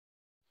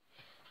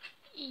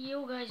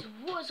Yo guys,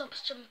 what's up?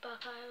 It's Jim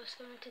back. I was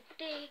going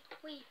today.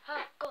 We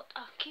have got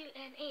a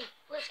Q&A.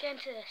 Let's get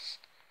into this.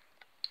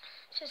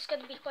 So it's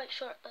going to be quite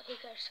short, but who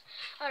cares?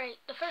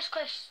 Alright, the first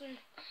question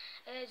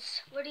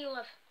is, where do you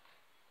live?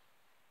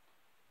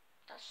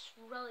 That's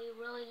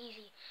really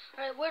easy.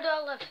 Alright, where do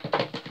I live?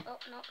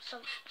 Oh no,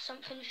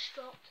 something just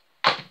dropped.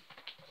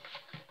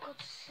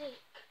 God's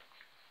sake.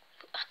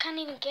 I can't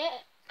even get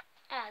it.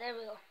 Ah, there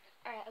we go.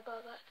 Alright, I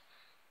got it back.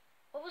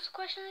 What was the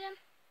question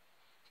again?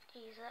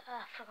 Jeez,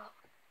 I forgot.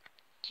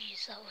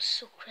 Jeez, that was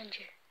so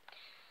cringy.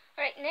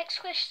 Alright,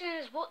 next question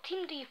is, what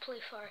team do you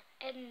play for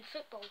in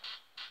football?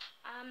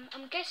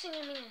 I'm guessing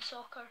you mean in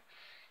soccer.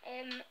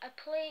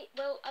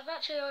 I've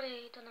actually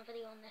already done a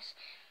video on this.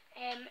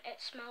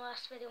 It's my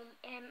last video,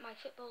 my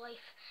football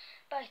life.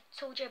 But I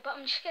told you, but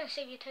I'm just going to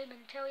save you time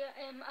and tell you.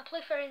 I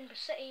play for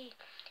Edinburgh City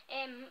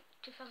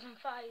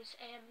 2005s.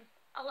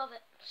 I love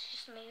it. It's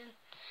just amazing.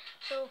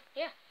 So,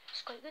 yeah,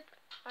 it's quite good.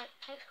 Alright,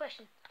 next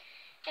question.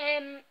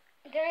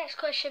 The next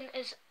question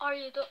is, are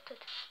you adopted?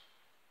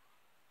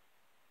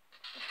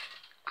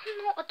 I'm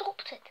not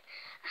adopted.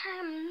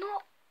 I'm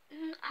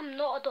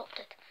not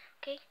adopted.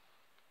 Okay?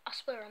 I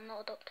swear I'm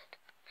not adopted.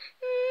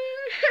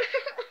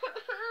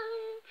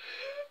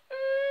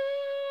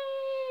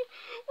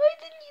 Why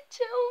didn't you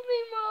tell me,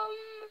 Mum?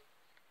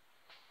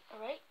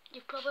 Alright,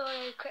 you've probably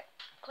already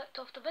clicked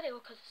off the video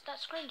because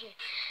that's cringy.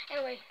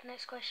 Anyway,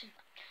 next question.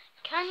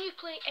 Can you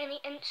play any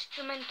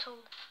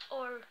instrumental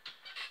or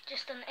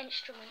just an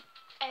instrument?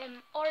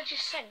 Or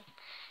just sing?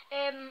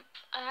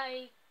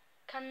 I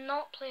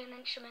cannot play an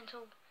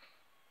instrumental.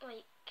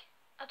 Like,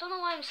 I don't know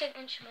why I'm saying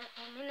instrument.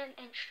 I mean an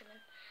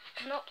instrument. I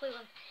cannot play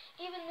one.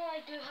 Even though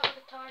I do have a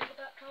guitar in the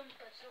background,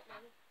 but it's not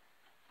mine.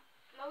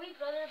 My wee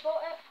brother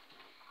bought it,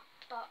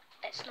 but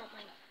it's not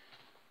mine.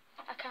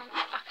 I can't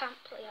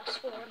play. I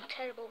swear, I'm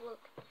terrible.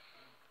 Look,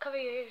 cover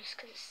your ears,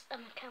 cause I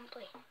can't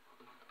play.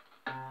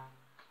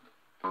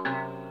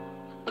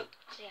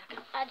 So yeah,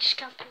 I just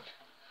can't play.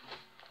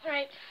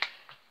 Right.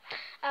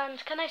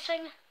 And can I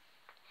sing?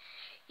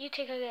 You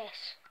take a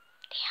guess.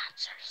 The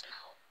answer is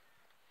no.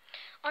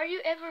 Are you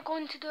ever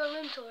going to do a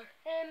room tour?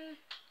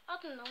 I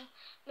don't know.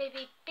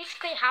 Maybe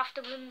basically half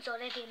the room's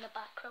already in the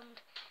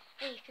background.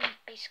 And you can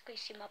basically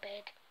see my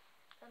bed.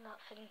 And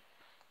that thing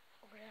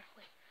over there.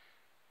 Wait.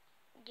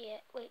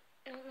 Yeah, wait.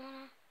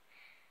 No.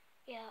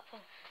 Yeah, that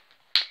thing.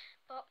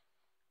 But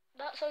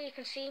that's all you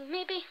can see.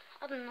 Maybe.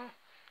 I don't know.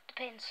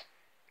 Depends.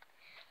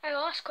 My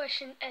last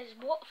question is,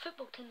 what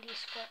football team do you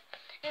support?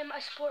 I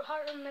support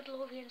Heart of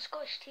Midlothian,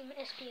 Scottish team,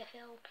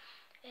 SPFL.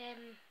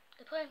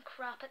 They're playing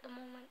crap at the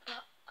moment,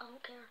 but I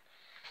don't care.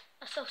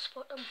 I still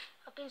support them.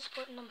 I've been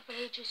supporting them for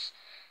ages.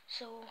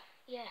 So,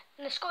 yeah.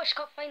 And the Scottish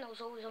Cup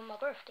final's always on my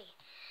birthday.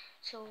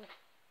 So,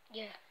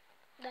 yeah.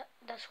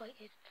 That's quite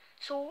good.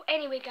 So,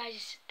 anyway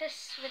guys,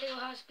 this video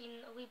has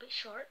been a wee bit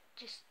short.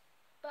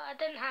 But I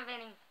didn't have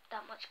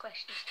that much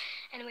questions.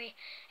 Anyway,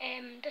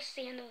 this is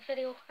the end of the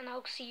video, and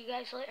I'll see you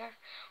guys later.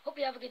 Hope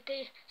you have a good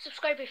day.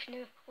 Subscribe if you're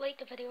new. Like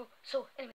the video. So, anyway.